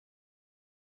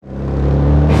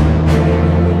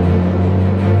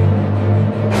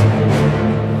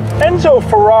Enzo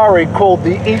Ferrari called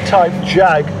the E-Type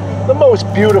Jag the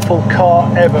most beautiful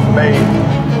car ever made.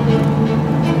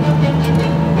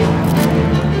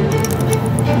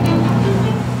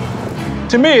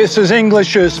 To me, it's as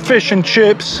English as fish and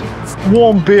chips,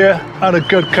 warm beer, and a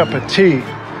good cup of tea.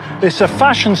 It's a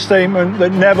fashion statement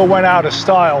that never went out of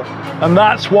style, and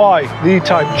that's why the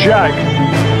E-Type Jag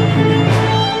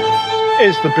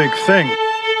is the big thing.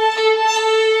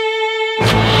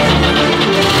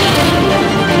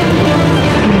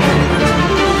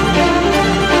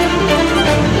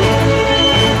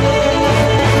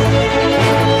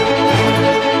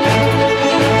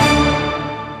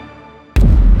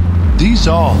 These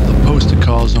are the poster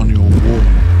cars on your wall.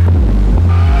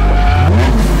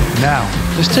 Now,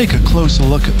 let's take a closer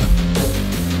look at them.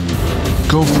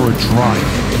 Go for a drive.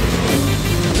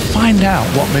 Find out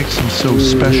what makes them so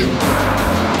special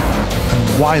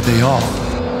and why they are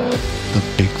the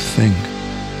big thing.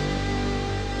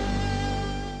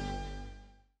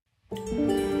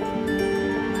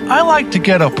 I like to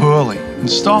get up early and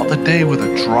start the day with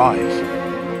a drive.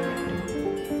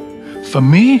 For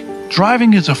me,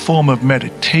 driving is a form of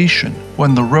meditation.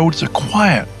 When the roads are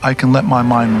quiet, I can let my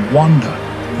mind wander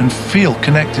and feel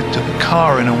connected to the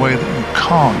car in a way that you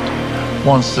can't.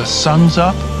 Once the sun's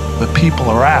up, the people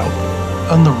are out,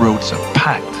 and the roads are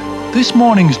packed. This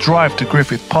morning's drive to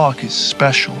Griffith Park is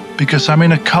special because I'm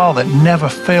in a car that never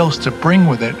fails to bring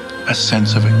with it a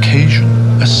sense of occasion,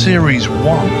 a Series 1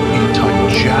 E-Type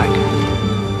Jag.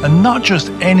 And not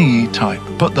just any E-Type,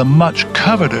 but the much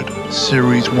coveted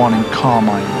Series 1 in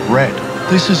Carmine Red.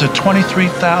 This is a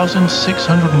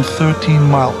 23,613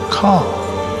 mile car,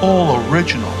 all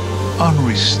original,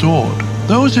 unrestored.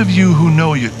 Those of you who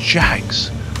know your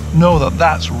Jags know that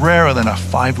that's rarer than a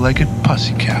five-legged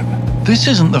pussycat. This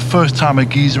isn't the first time a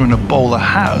geezer in a bowler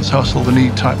has hustled an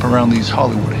E-Type around these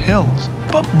Hollywood hills,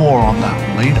 but more on that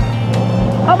later.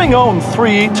 Having owned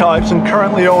 3 E-Types and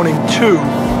currently owning 2,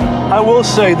 I will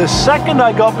say the second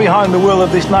I got behind the wheel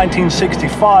of this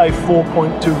 1965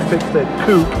 4.2 Fixed Head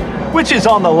Coupe, which is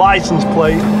on the license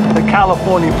plate, the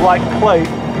California black plate,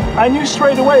 I knew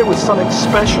straight away it was something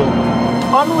special.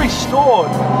 Unrestored.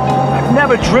 I've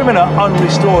never driven an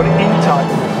unrestored E-Type,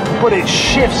 but it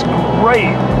shifts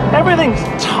great. Everything's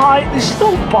tight. There's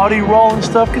still body roll and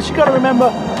stuff, because you got to remember,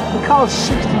 the car's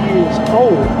 60 years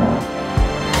old.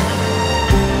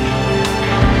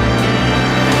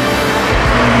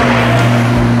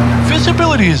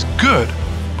 Visibility is good,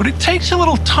 but it takes a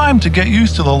little time to get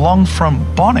used to the long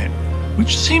front bonnet,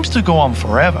 which seems to go on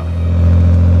forever.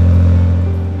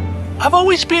 I've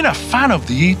always been a fan of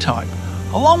the E-Type.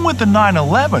 Along with the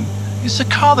 911, it's a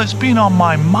car that's been on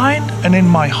my mind and in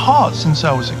my heart since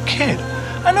I was a kid.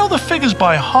 I know the figures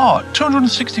by heart: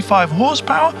 265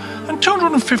 horsepower and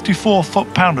 254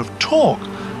 foot-pound of torque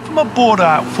from a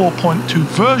bored-out 4.2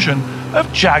 version of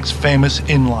Jag's famous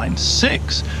inline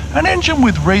 6, an engine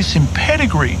with racing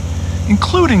pedigree,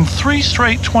 including 3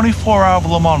 straight 24-hour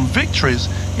Le Mans victories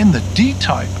in the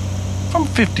D-Type from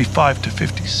 55 to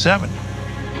 57.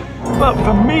 But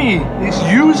for me, it's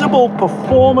usable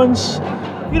performance.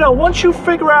 You know, once you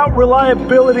figure out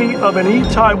reliability of an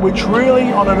E-Type, which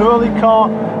really on an early car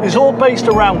is all based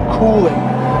around cooling.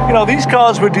 You know, these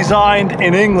cars were designed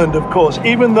in England, of course,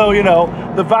 even though, you know,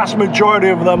 the vast majority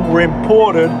of them were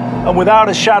imported, and without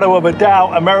a shadow of a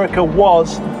doubt, America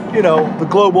was, you know, the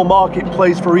global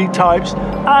marketplace for E-Types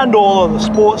and all of the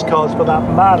sports cars for that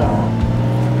matter.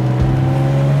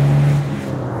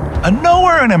 And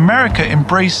nowhere in America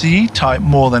embraced the E-Type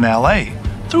more than LA.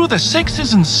 Through the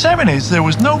 60s and 70s, there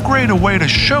was no greater way to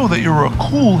show that you're a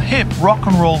cool, hip, rock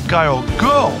and roll guy or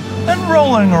girl than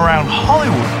rolling around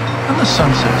Hollywood and the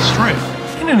Sunset Strip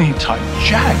in an E-Type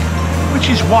Jag,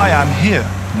 which is why I'm here,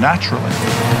 naturally.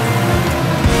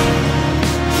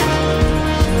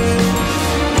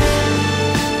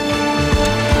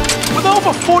 With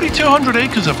over 4,200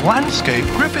 acres of landscape,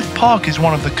 Griffith Park is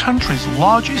one of the country's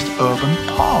largest urban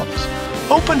parks.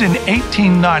 Opened in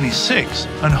 1896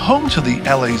 and home to the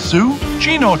LA Zoo,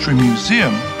 Gene Autry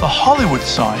Museum, the Hollywood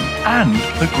sign, and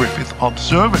the Griffith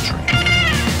Observatory.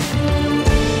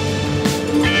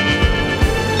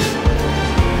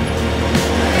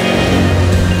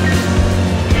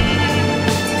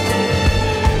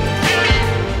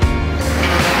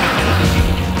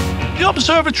 The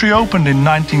observatory opened in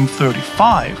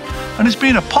 1935 and has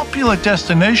been a popular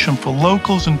destination for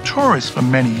locals and tourists for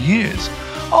many years,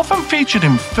 often featured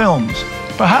in films,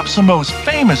 perhaps the most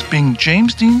famous being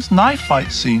James Dean's knife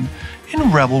fight scene in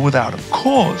Rebel Without a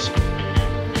Cause.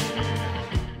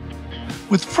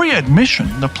 With free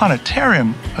admission, the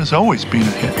planetarium has always been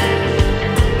a hit.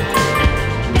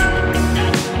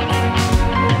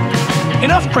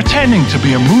 Enough pretending to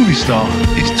be a movie star,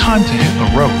 it's time to hit the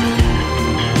road.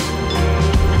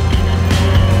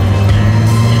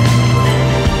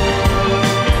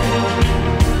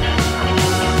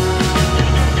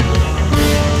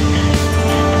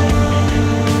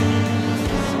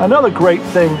 Another great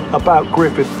thing about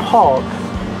Griffith Park,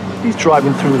 he's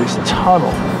driving through this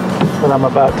tunnel that I'm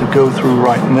about to go through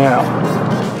right now.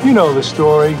 You know the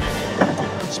story.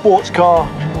 Sports car,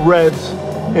 reds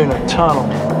in a tunnel.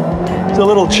 It's a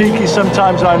little cheeky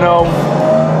sometimes, I know,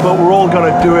 but we're all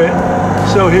gonna do it.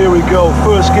 So here we go.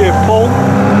 First gear pull,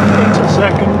 into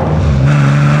second.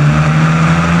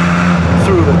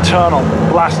 Through the tunnel,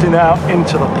 blasting out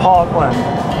into the parkland.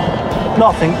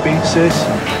 Nothing beats this.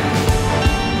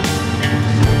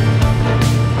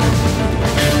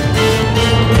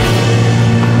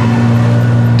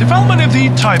 Development of the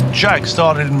E-Type Jag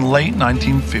started in late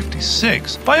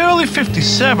 1956. By early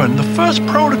 57, the first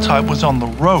prototype was on the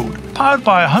road, powered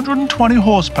by a 120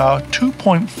 horsepower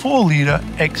 2.4-litre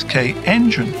XK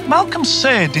engine. Malcolm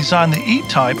Sayer designed the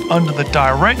E-Type under the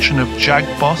direction of Jag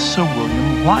boss Sir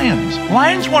William Lyons.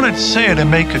 Lyons wanted Sayer to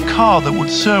make a car that would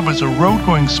serve as a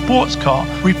road-going sports car,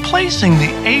 replacing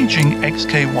the aging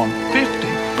XK150.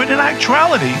 But in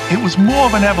actuality, it was more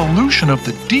of an evolution of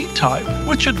the D-Type,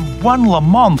 which had won Le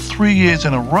Mans 3 years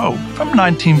in a row, from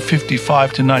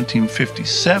 1955 to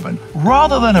 1957,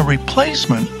 rather than a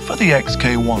replacement for the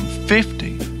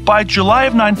XK150. By July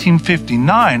of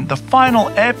 1959, the final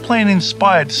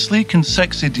airplane-inspired sleek and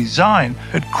sexy design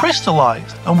had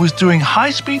crystallized and was doing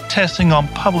high-speed testing on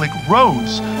public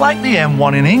roads, like the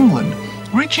M1 in England,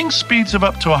 reaching speeds of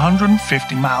up to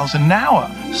 150 miles an hour.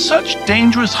 Such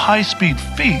dangerous high-speed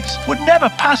feats would never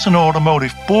pass an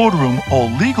automotive boardroom or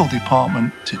legal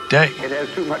department today. It has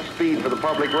too much speed for the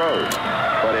public roads,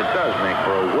 but it does make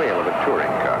for a whale of a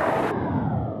touring car.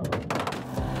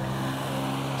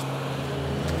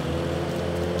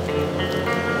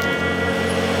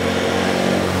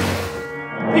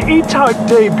 The E-Type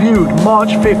debuted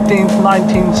March 15,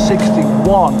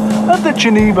 1961 at the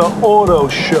Geneva Auto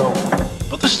Show.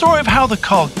 But the story of how the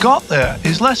car got there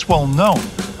is less well known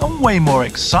and way more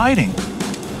exciting.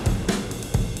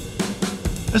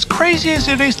 As crazy as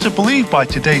it is to believe by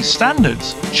today's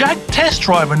standards, Jag test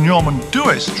driver Norman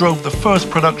Dewis drove the first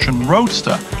production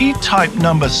roadster, E-Type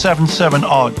number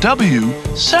 77RW,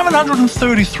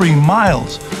 733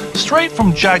 miles, straight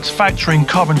from Jag's factory in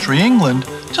Coventry, England,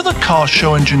 to the car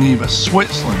show in Geneva,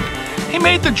 Switzerland. He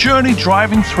made the journey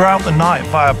driving throughout the night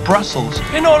via Brussels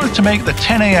in order to make the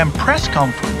 10 a.m. press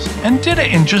conference, and did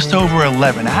it in just over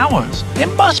 11 hours. It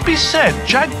must be said,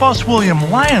 Jag boss William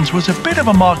Lyons was a bit of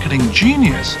a marketing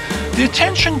genius. The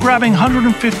attention-grabbing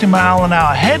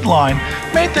 150-mile-an-hour headline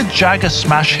made the Jag a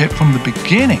smash hit from the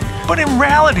beginning. But in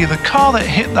reality, the car that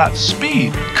hit that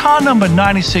speed, car number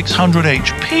 9600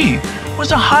 HP,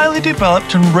 was a highly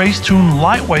developed and race-tuned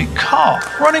lightweight car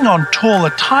running on taller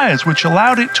tires, which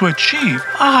allowed it to achieve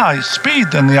a higher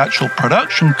speed than the actual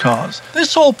production cars.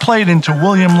 This all played into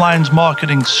William Lyons'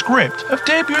 marketing script of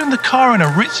debuting the car in a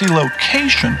ritzy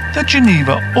location, the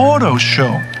Geneva Auto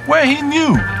Show, where he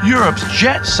knew Europe's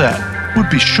jet set would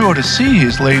be sure to see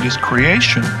his latest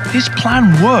creation. His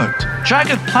plan worked. Jag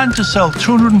had planned to sell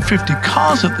 250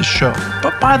 cars at the show,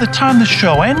 but by the time the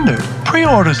show ended,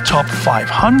 pre-orders topped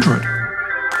 500.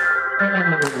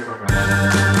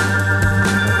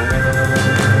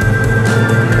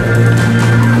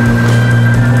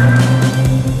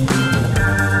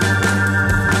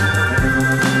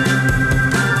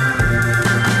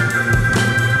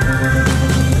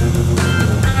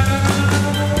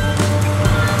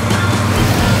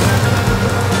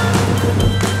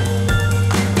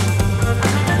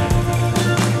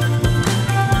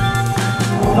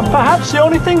 And perhaps the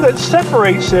only thing that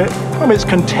separates it from its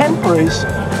contemporaries,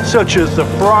 such as the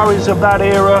Ferraris of that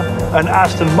era and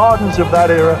Aston Martins of that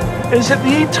era, is that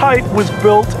the E-Type was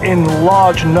built in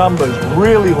large numbers,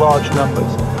 really large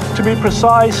numbers. To be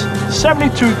precise,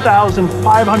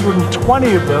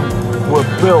 72,520 of them were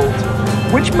built,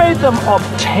 which made them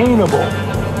obtainable.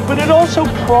 But it also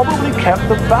probably kept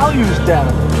the values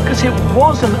down, because it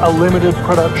wasn't a limited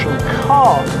production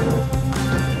car.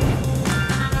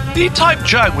 The E-Type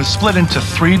Jag was split into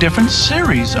 3 different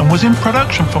series and was in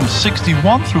production from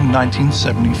 61 through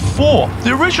 1974.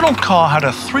 The original car had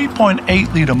a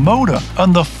 3.8-litre motor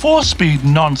and the 4-speed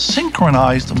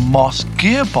non-synchronized Moss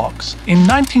gearbox. In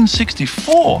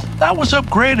 1964, that was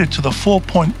upgraded to the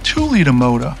 4.2-litre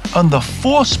motor and the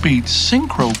 4-speed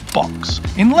synchro box.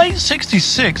 In late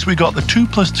 66, we got the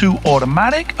 2+2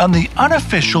 automatic and the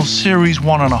unofficial Series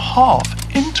 1.5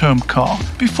 interim car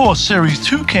before Series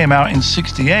 2 came out in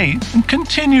 '68 and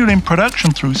continued in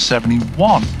production through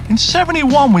 '71. In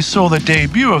 '71 we saw the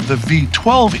debut of the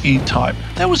V12 E-Type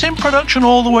that was in production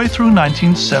all the way through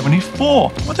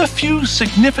 1974 with a few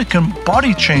significant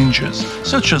body changes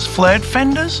such as flared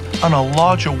fenders and a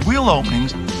larger wheel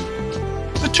openings.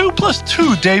 The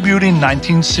 2+2 debuted in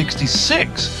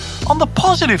 1966. On the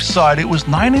positive side, it was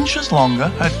 9 inches longer,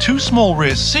 had 2 small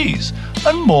rear seats,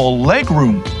 and more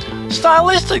legroom.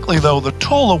 Stylistically though, the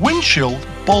taller windshield,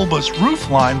 bulbous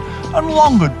roofline, and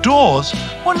longer doors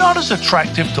were not as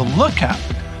attractive to look at.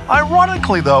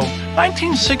 Ironically though,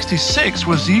 1966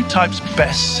 was the E-Type's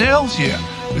best sales year,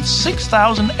 with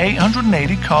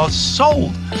 6,880 cars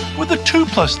sold, with the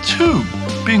 2+2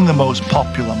 being the most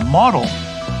popular model.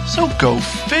 So go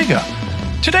figure.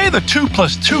 Today the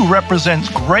 2+2 represents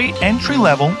great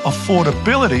entry-level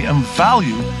affordability and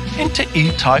value into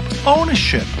E-Type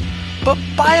ownership. But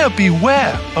buyer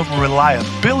beware of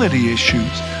reliability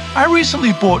issues. I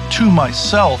recently bought 2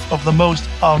 myself of the most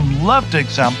unloved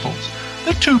examples,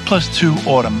 the 2+2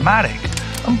 automatic,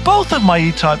 and both of my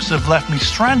E-Types have left me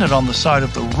stranded on the side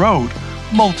of the road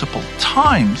multiple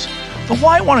times. The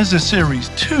white one is a Series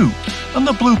 2, and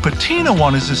the blue patina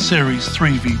one is a Series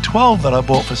 3 V12 that I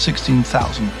bought for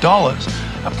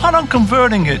 $16,000. I plan on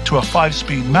converting it to a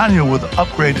 5-speed manual with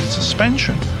upgraded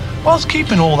suspension, whilst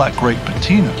keeping all that great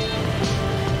patina.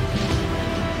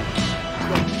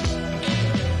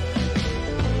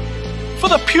 For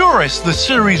the purists, the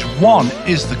Series 1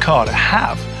 is the car to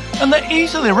have, and they're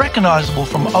easily recognizable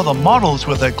from other models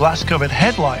with their glass-covered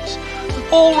headlights,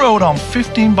 all rode on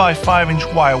 15x5-inch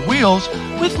wire wheels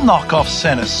with knockoff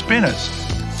center spinners,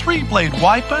 3-blade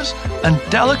wipers, and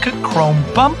delicate chrome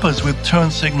bumpers with turn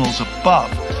signals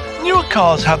above. Newer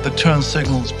cars have the turn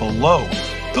signals below.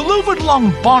 The louvered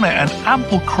long bonnet and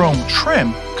ample chrome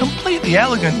trim complete the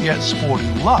elegant yet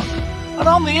sporty look. And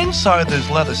on the inside there's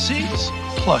leather seats,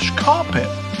 plush carpet,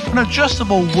 an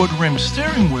adjustable wood rim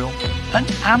steering wheel, and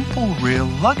ample rear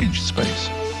luggage space.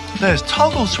 There's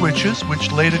toggle switches,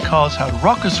 which later cars had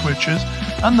rocker switches,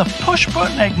 and the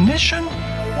push-button ignition,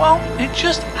 well, it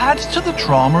just adds to the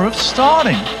drama of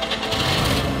starting.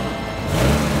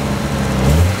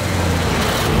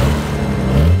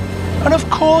 And of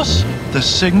course, the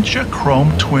signature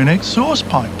chrome twin exhaust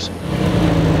pipes.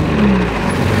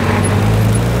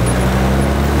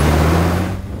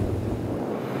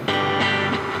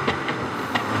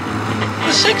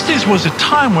 The 60s was a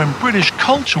time when British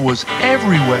culture was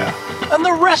everywhere, and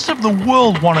the rest of the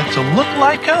world wanted to look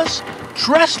like us,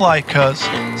 dress like us,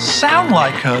 sound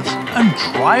like us, and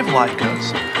drive like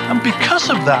us. And because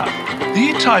of that, the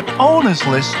E-Type owners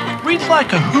list reads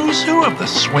like a who's who of the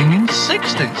swinging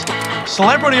 60s.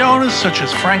 Celebrity owners such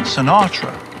as Frank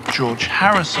Sinatra, George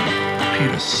Harrison,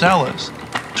 Peter Sellers,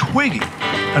 Twiggy,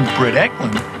 and Britt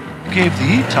Ekland gave the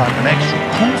E-Type an extra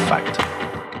cool factor.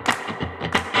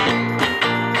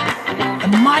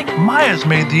 Mike Myers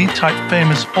made the E-Type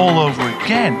famous all over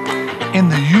again in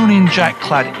the Union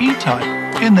Jack-clad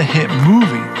E-Type in the hit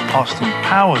movie Austin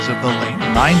Powers of the late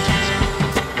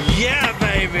 90s. Yeah,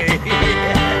 baby!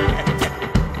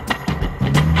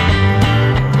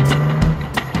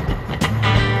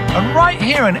 And right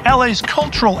here in LA's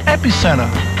cultural epicenter,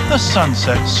 the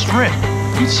Sunset Strip,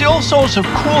 you'd see all sorts of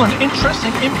cool and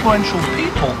interesting influential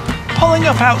people pulling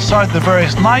up outside the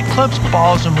various nightclubs,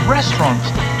 bars and restaurants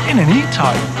in an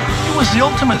E-Type. It was the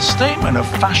ultimate statement of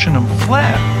fashion and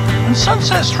flair, and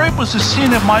Sunset Strip was the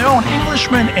scene of my own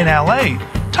Englishman in LA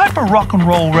type of rock and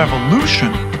roll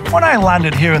revolution when I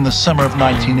landed here in the summer of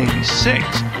 1986.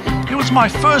 It was my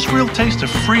first real taste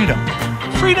of freedom.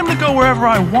 Freedom to go wherever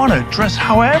I wanted, dress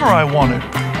however I wanted,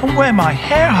 and wear my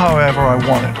hair however I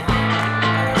wanted.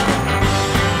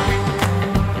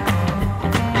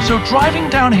 So driving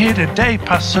down here today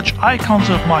past such icons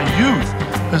of my youth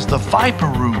as the Viper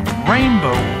Room,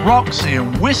 Rainbow, Roxy,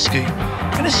 and Whiskey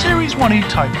in a Series 1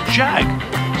 E-Type Jag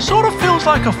sort of feels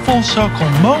like a full circle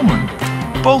moment,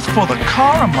 both for the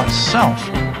car and myself.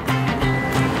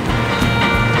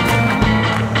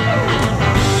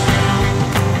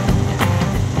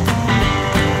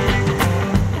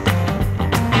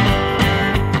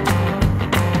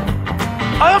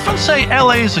 I often say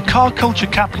LA is the car culture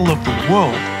capital of the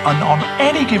world, and on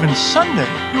any given Sunday,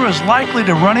 you're as likely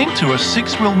to run into a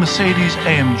 6-wheel Mercedes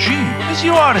AMG as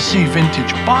you are to see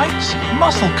vintage bikes,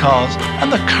 muscle cars,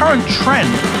 and the current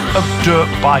trend of dirt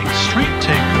bike street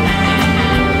takeover.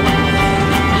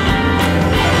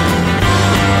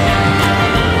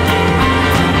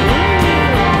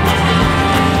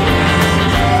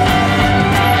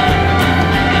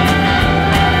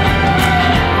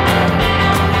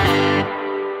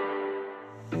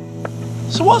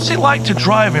 What's it like to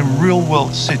drive in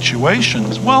real-world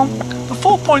situations? Well, the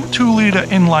 4.2-litre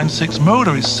inline-six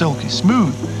motor is silky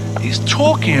smooth. It's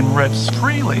torquey and revs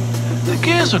freely. The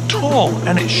gears are tall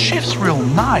and it shifts real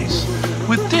nice.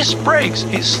 With disc brakes,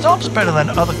 it stops better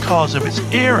than other cars of its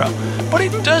era, but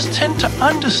it does tend to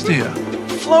understeer,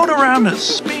 float around at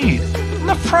speed, and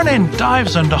the front end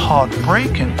dives under hard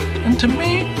braking, and to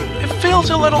me, it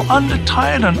feels a little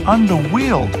under-tired and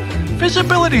under-wheeled.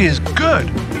 Visibility is good,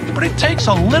 but it takes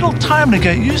a little time to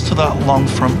get used to that long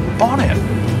front bonnet,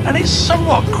 and it's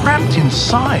somewhat cramped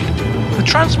inside. The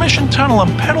transmission tunnel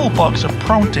and pedal box are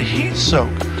prone to heat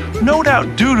soak, no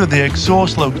doubt due to the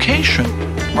exhaust location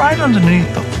right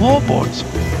underneath the floorboards.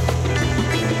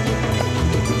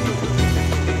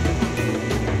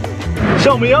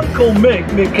 So my Uncle Mick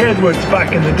Edwards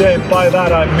back in the day, by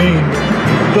that I mean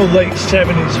the late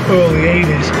 70s, early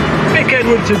 80s, Mick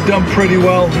Edwards had done pretty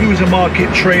well. He was a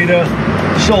market trader,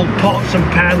 sold pots and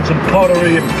pans and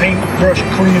pottery and paintbrush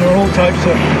cleaner, all types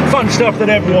of fun stuff that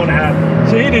everyone had.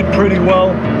 So he did pretty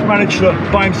well, managed to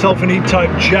buy himself an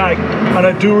E-Type Jag, and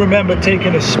I do remember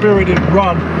taking a spirited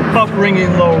run up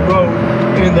Ringing Low Road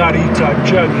in that E-Type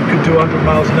Jag. You could do 100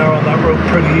 miles an hour on that road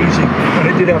pretty easy, and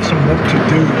it did have some work to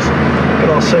do's,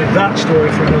 but I'll save that story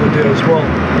for another day as well.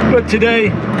 But today,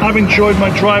 I've enjoyed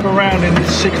my drive around in this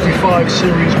 65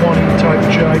 Series 1 E-Type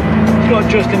Jag. It's got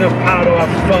just enough power to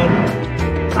have fun.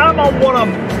 I'm on one of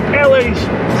LA's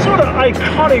sort of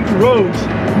iconic roads,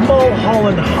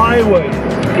 Mulholland Highway.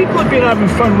 People have been having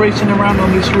fun racing around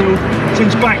on this road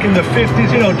since back in the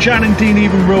 50s. You know, Jan and Dean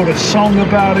even wrote a song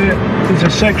about it. There's a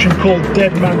section called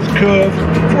Dead Man's Curve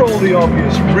for all the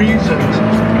obvious reasons.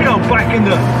 You know, back in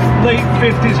the late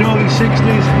 50s, early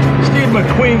 60s, Steve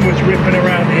McQueen was ripping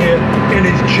around here in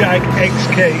his Jag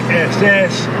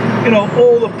XK-SS. You know,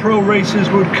 all the pro racers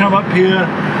would come up here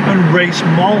and race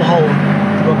Mulholland.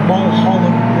 The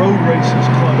Mulholland Road Racers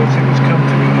Club, as it was come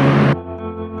to be known.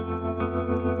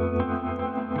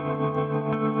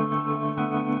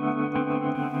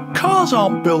 Cars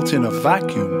aren't built in a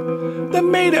vacuum. They're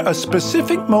made at a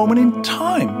specific moment in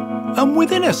time and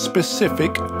within a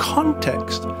specific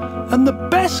context. And the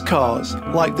best cars,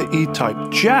 like the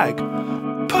E-Type Jag,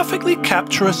 perfectly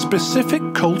capture a specific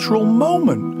cultural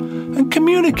moment and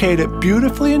communicate it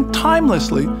beautifully and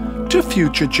timelessly to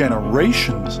future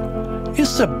generations.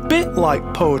 It's a bit like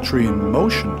poetry in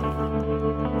motion.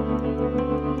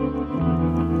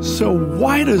 So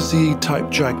why does the E-Type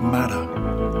Jag matter?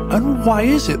 And why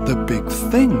is it the big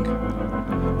thing?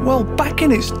 Well, back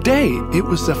in its day, it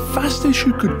was the fastest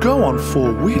you could go on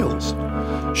four wheels.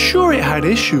 Sure, it had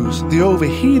issues, the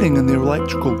overheating and the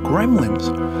electrical gremlins,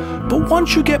 but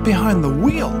once you get behind the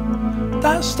wheel,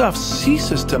 that stuff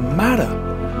ceases to matter.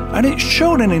 And it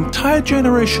showed an entire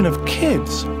generation of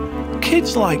kids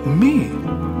like me,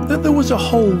 that there was a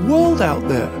whole world out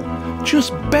there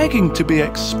just begging to be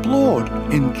explored,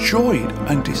 enjoyed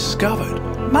and discovered.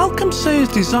 Malcolm Sayers'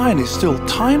 design is still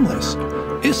timeless.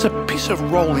 It's a piece of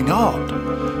rolling art.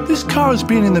 This car has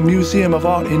been in the Museum of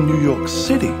Art in New York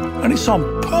City, and it's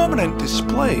on permanent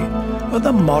display at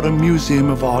the Modern Museum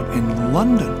of Art in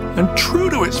London. And true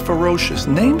to its ferocious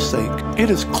namesake, it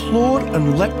has clawed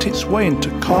and leapt its way into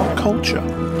car culture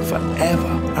forever.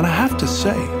 And I have to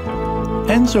say,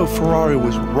 Enzo Ferrari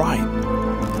was right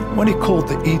when he called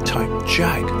the E-Type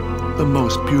Jag the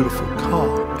most beautiful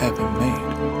car ever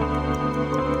made.